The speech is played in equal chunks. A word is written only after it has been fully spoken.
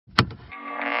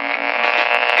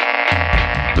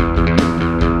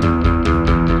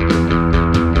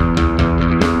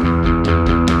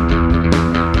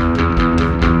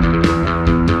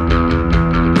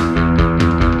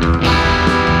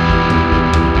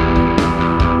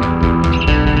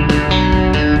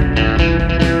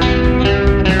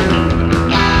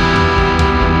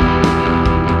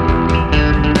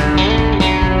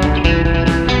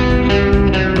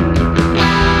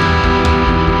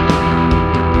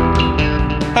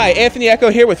Hi, Anthony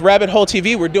Echo here with Rabbit Hole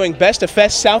TV. We're doing Best of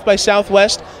Fest South by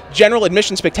Southwest General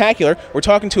Admission Spectacular. We're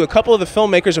talking to a couple of the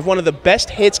filmmakers of one of the best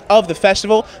hits of the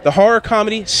festival, the horror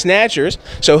comedy Snatchers.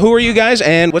 So who are you guys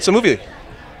and what's the movie?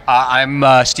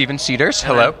 I'm Steven Cedars.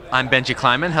 Hello. I'm Benji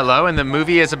Kleiman. Hello. And the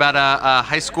movie is about a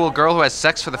high school girl who has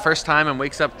sex for the first time and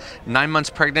wakes up 9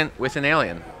 months pregnant with an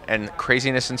alien, and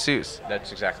craziness ensues.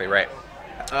 That's exactly right.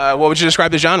 What would you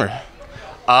describe the genre?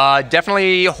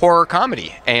 Definitely horror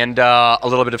comedy and a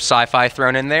little bit of sci-fi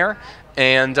thrown in there,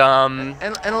 and a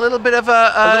little bit of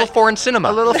a little foreign cinema.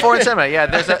 A little foreign cinema. Yeah.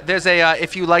 There's a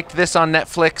if you liked this on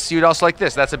Netflix, you'd also like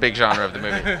this. That's a big genre of the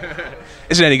movie.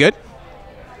 Is it any good?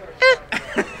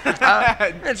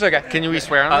 It's okay. Can we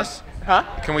swear on this? Huh?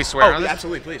 Can we swear on this?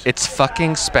 Absolutely, please. It's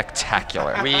fucking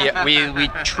spectacular. We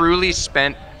truly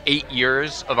spent 8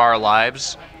 years of our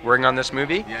lives working on this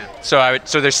movie. Yeah. So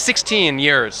there's 16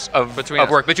 years of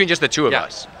work between just the two of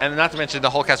us. And not to mention the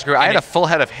whole cast and crew. I had a full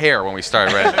head of hair when we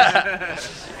started writing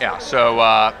this. Yeah. So,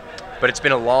 but it's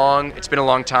been a long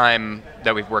time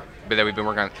that we've been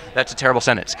working on. That's a terrible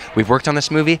sentence. We've worked on this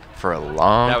movie for a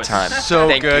long time. So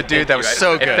good, dude. That was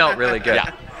so good. It felt really good.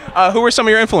 Yeah. Who were some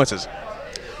of your influences?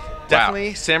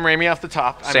 Definitely Sam Raimi off the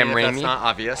top. Sam Raimi, that's not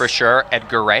obvious. For sure.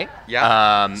 Edgar Wright.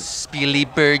 Yeah.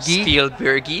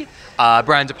 Spielbergy.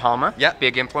 Brian De Palma. Yeah.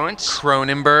 Big influence.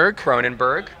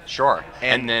 Cronenberg. Sure.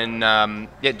 And then,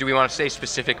 yeah. Do we want to say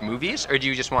specific movies, or do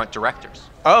you just want directors?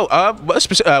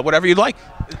 Whatever you'd like.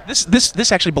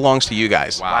 This actually belongs to you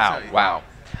guys. Wow.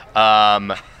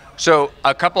 So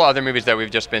a couple other movies that we've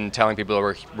just been telling people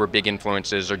were big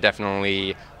influences are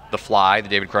definitely The Fly, the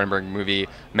David Cronenberg movie,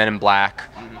 Men in Black,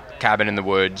 Cabin in the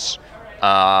Woods,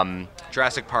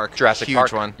 Jurassic Park.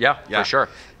 Huge one. Yeah, for sure.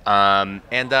 And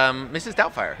Mrs.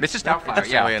 Doubtfire. Mrs. Doubtfire.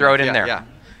 That's Yeah, really throw it in yeah, there. Yeah.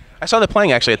 I saw that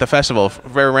playing actually at the festival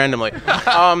very randomly.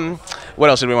 What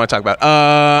else did we want to talk about?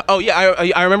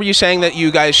 I remember you saying that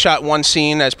you guys shot one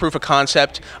scene as proof of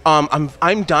concept.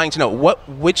 I'm dying to know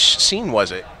which scene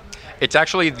was it? It's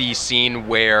actually the scene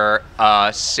where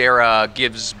Sarah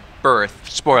gives birth.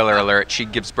 Spoiler alert: she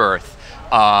gives birth.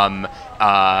 Did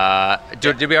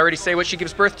we already say what she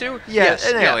gives birth to? Yes,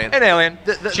 an alien. An alien.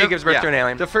 She gives birth to an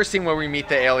alien. The first scene where we meet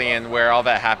the alien, where all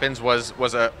that happens, was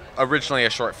originally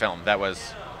a short film. That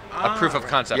was a proof of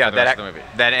concept for the rest of the movie.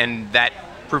 That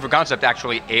proof of concept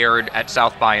actually aired at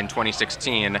South by in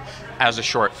 2016 as a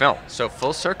short film. So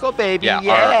full circle, baby.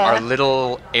 Yeah. Our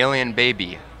little alien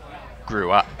baby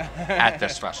grew up at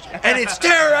this festival. And it's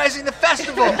terrorizing the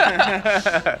festival.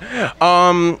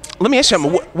 Let me ask you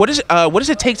something. What does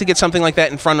it take to get something like that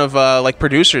in front of like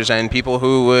producers and people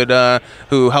who would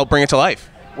who help bring it to life?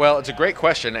 Well, it's a great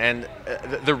question, and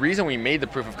the reason we made the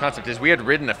proof of concept is we had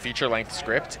written a feature-length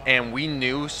script, and we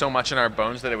knew so much in our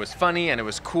bones that it was funny and it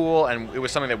was cool and it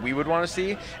was something that we would want to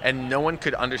see, and no one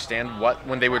could understand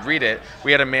when they would read it.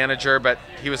 We had a manager, but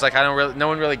he was like, no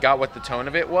one really got what the tone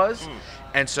of it was,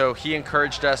 and so he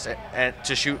encouraged us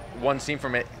to shoot one scene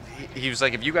from it. He was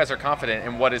like, if you guys are confident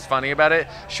in what is funny about it,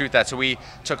 shoot that. So we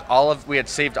had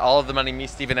saved all of the money, me,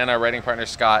 Steven, and our writing partner,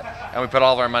 Scott, and we put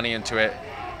all of our money into it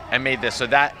and made this. So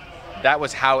that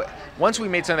was how, once we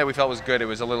made something that we felt was good, it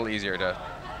was a little easier to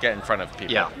get in front of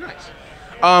people. Yeah. Nice.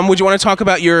 Would you want to talk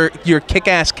about your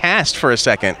kick-ass cast for a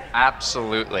second?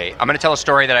 Absolutely. I'm going to tell a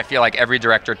story that I feel like every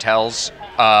director tells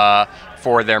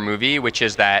for their movie, which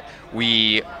is that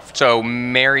so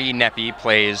Mary Neppy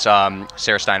plays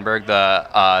Sarah Steinberg,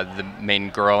 the main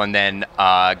girl, and then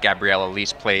Gabrielle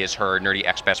Elise plays her nerdy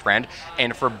ex-best friend.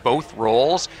 And for both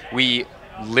roles, we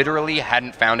literally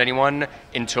hadn't found anyone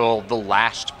until the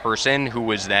last person who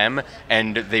was them,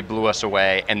 and they blew us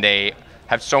away. And they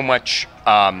have so much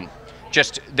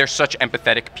they're such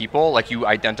empathetic people. Like, you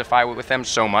identify with them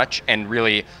so much. And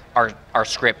really our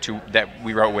script that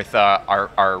we wrote with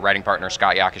our writing partner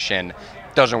Scott Yacyshyn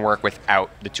doesn't work without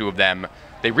the two of them.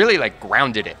 They really like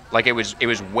grounded it. Like, it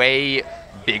was way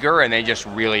bigger, and they just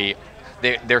really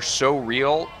they're so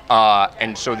real,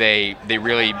 and so they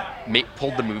really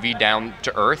pulled the movie down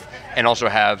to earth, and also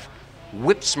have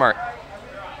whip smart.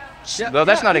 Well,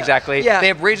 that's not exactly. Yeah. They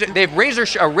have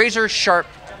razor sharp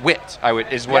wit.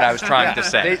 Is what I was trying to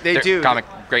say. They do.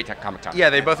 Great comic time. Yeah,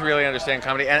 they both really understand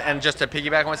comedy, and just to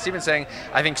piggyback on what Steven's saying,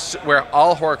 I think where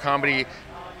all horror comedy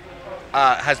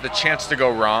has the chance to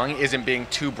go wrong is in being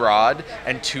too broad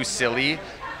and too silly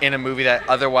in a movie that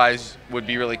otherwise would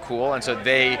be really cool, and so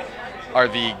they are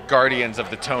the guardians of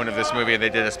the tone of this movie, and they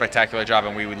did a spectacular job,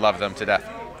 and we would love them to death.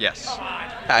 Yes.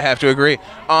 I have to agree.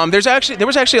 There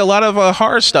was actually a lot of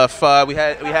horror stuff. We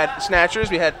had Snatchers,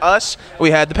 we had Us,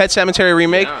 we had the Pet Sematary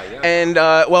remake, and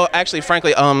well, actually,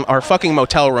 frankly, our fucking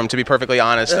motel room. To be perfectly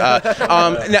honest,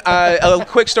 a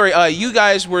quick story. You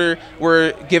guys were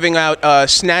giving out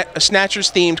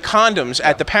Snatchers themed condoms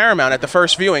at the Paramount at the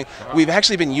first viewing. We've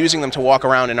actually been using them to walk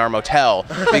around in our motel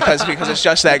because it's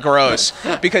just that gross.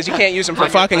 Because you can't use them for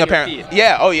fucking apparently.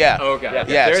 Yeah. Oh yeah. Oh, okay.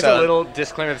 Yeah. There's a little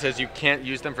disclaimer that says you can't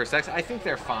use them for sex. I think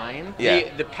they're fine. Yeah.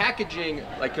 The packaging,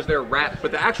 like, because they're wrapped,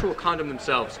 but the actual condom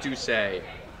themselves do say,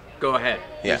 "Go ahead,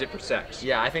 use it for sex."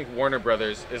 Yeah, I think Warner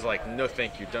Brothers is like, no,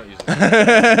 thank you, don't use it.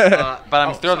 But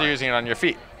I'm thrilled you're using it on your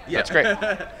feet. Yeah. That's great.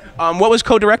 What was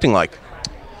co-directing like?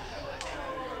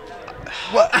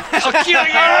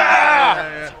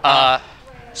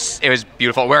 It was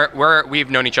beautiful. We've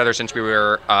known each other since we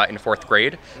were in 4th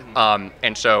grade,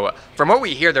 and so from what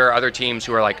we hear, there are other teams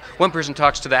who are like, one person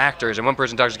talks to the actors and one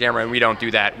person talks to the camera, and we don't do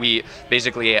that. We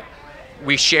basically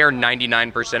share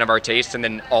 99% of our tastes, and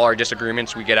then all our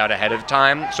disagreements we get out ahead of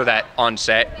time, so that on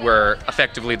set we're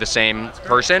effectively the same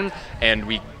person and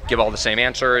we give all the same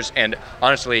answers. And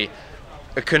honestly,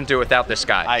 I couldn't do it without this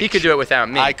guy. He could do it without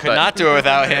me. I could not do it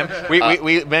without him.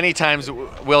 We many times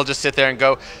we'll just sit there and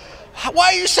go, why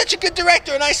are you such a good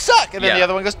director and I suck? And then the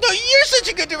other one goes, no, you're such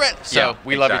a good director. So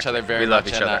we love each other very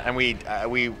much. And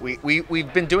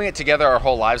we've been doing it together our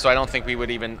whole lives, so I don't think we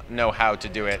would even know how to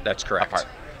do it. That's correct. Apart.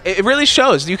 It really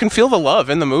shows. You can feel the love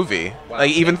in the movie,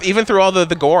 like even through all the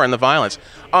gore and the violence.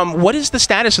 What is the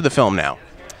status of the film now?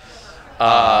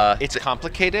 It's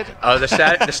complicated.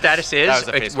 The status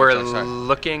is we're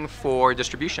looking for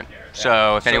distribution.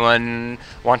 So if anyone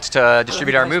wants to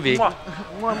distribute our movie,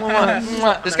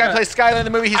 this guy plays Skylar in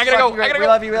the movie. He's I gotta go. Great. I gotta we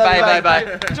go. love you. We love you.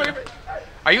 Bye.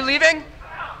 Are you leaving?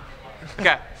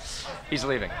 Okay, he's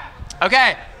leaving.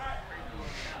 Okay.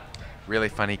 Really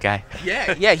funny guy.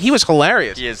 Yeah, he was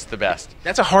hilarious. He is the best.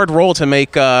 That's a hard role to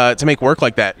make work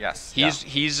like that. Yes. He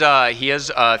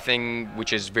has a thing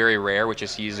which is very rare, which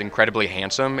is he's incredibly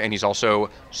handsome and he's also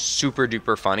super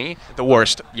duper funny. The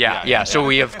worst. Yeah. So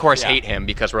we of course hate him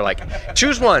because we're like,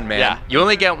 choose one, man. Yeah. You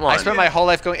only get one. I spent my whole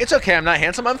life going, it's okay, I'm not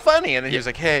handsome, I'm funny. And then he was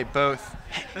like, hey, both.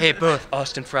 Hey, both.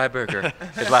 Austin Freiberger.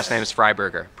 His last name is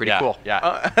Freiberger. Pretty cool.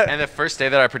 Yeah. And the first day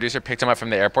that our producer picked him up from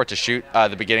the airport to shoot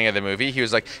the beginning of the movie, he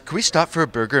was like, "Can we stop for a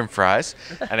burger and fries?"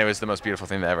 And it was the most beautiful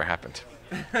thing that ever happened.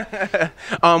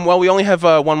 Well, we only have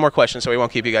one more question, so we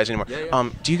won't keep you guys anymore.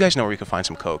 Do you guys know where we can find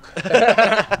some Coke?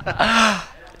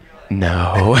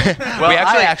 No. Well, we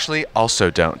actually also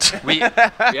don't. We're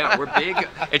big.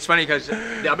 It's funny because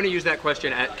I'm going to use that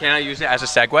question. Can I use it as a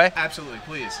segue? Absolutely,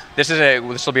 please. This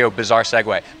will be a bizarre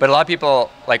segue. But a lot of people,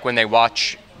 like when they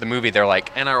watch the movie, they're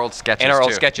like, and our old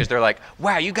sketches. They're like,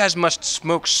 wow, you guys must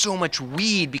smoke so much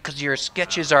weed because your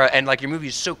sketches are, and like your movie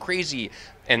is so crazy.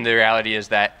 And the reality is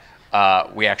that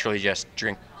we actually just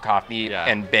drink coffee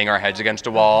and bang our heads against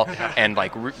a wall and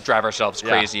like drive ourselves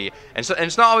crazy. And so, and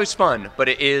it's not always fun, but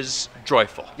it is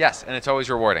joyful. Yes, and it's always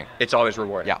rewarding. It's always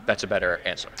rewarding. Yeah, that's a better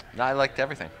answer. No, I liked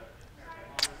everything.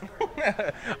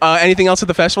 Anything else at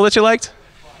the festival that you liked,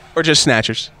 or just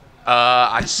Snatchers?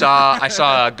 I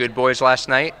saw Good Boys last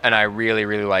night, and I really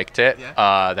liked it.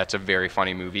 That's a very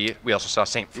funny movie. We also saw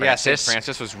St. Francis. Yeah, St.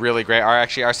 Francis was really great. Our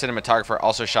cinematographer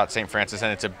also shot St. Francis,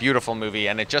 and it's a beautiful movie,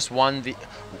 and it just won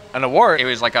an award. It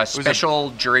was like a special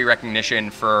jury recognition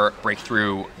for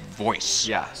breakthrough voice.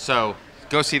 Yeah, so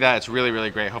go see that. It's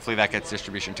really great. Hopefully that gets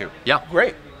distribution too. Yeah,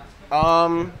 great.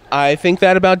 I think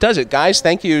that about does it, guys.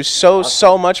 Thank you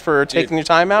so much for taking your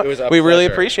time out. We really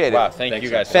appreciate it. Wow, thank you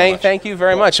guys so much. Thank you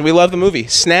very much. And we love the movie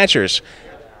Snatchers.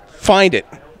 Find it.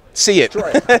 See it.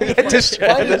 Destroy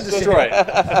it. Destroy it.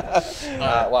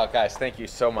 Wow, guys, thank you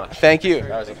so much. Thank you.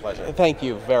 That was a pleasure. Thank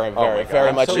you very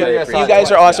much. So you guys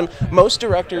are awesome. Most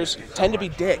directors tend to be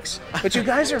dicks, but you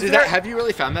guys are Have you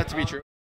really found that to be true?